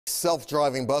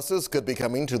Self-driving buses could be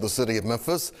coming to the city of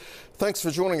Memphis. Thanks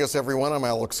for joining us, everyone. I'm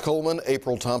Alex Coleman.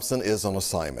 April Thompson is on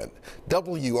assignment.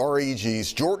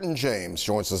 WREG's Jordan James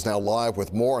joins us now live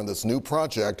with more on this new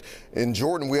project. In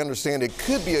Jordan, we understand it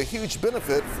could be a huge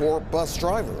benefit for bus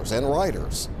drivers and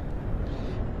riders.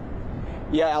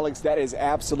 Yeah, Alex, that is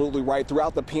absolutely right.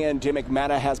 Throughout the pandemic,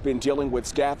 MATA has been dealing with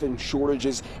staffing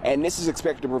shortages, and this is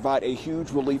expected to provide a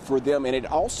huge relief for them, and it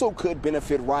also could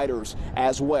benefit riders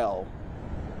as well.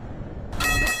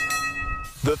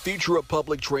 The future of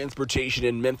public transportation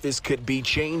in Memphis could be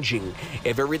changing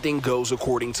if everything goes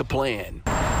according to plan.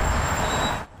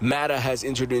 MATA has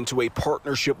entered into a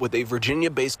partnership with a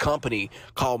Virginia-based company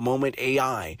called Moment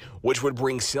AI, which would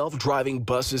bring self-driving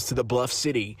buses to the Bluff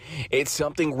City. It's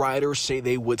something riders say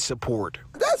they would support.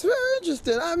 That's very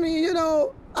interesting. I mean,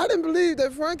 I didn't believe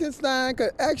that Frankenstein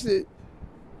could actually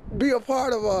be a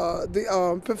part of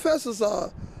the professor's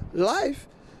life.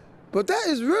 But that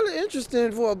is really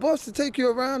interesting for a bus to take you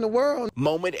around the world.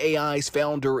 Moment AI's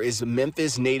founder is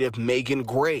Memphis native Megan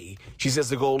Gray. She says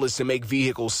the goal is to make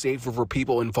vehicles safer for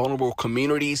people in vulnerable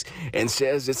communities and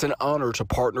says it's an honor to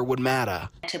partner with MATA.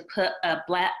 To put a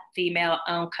Black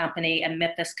female-owned company, a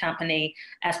Memphis company,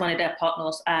 as one of their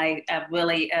partners, I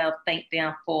really thank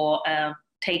them for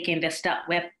taking this step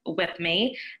with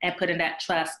me and putting that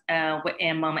trust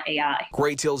within Moment AI.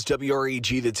 Gray tells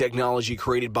WREG the technology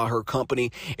created by her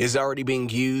company is already being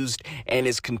used and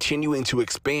is continuing to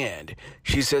expand.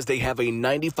 She says they have a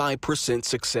 95%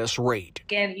 success rate.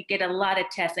 Again, you get a lot of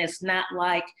tests. It's not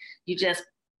like you just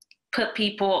put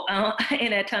people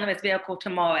in an autonomous vehicle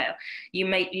tomorrow.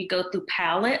 You go through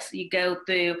pilots, you go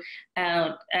through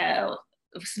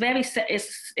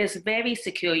it's very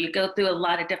secure. You go through a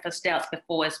lot of different steps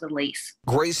before it's released.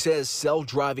 Gray says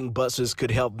self-driving buses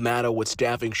could help MATA with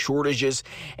staffing shortages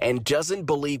and doesn't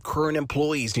believe current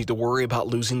employees need to worry about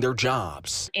losing their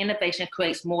jobs. Innovation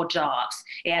creates more jobs.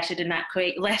 It actually did not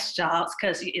create less jobs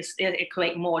because it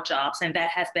creates more jobs, and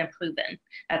that has been proven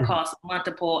across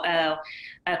multiple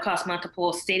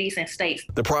cities and states.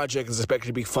 The project is expected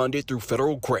to be funded through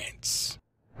federal grants.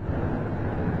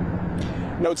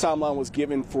 No timeline was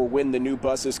given for when the new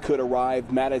buses could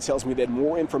arrive. MATA tells me that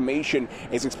more information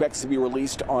is expected to be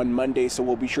released on Monday, so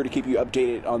we'll be sure to keep you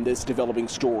updated on this developing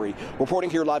story.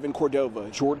 Reporting here live in Cordova,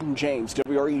 Jordan James,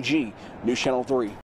 WREG, News Channel 3.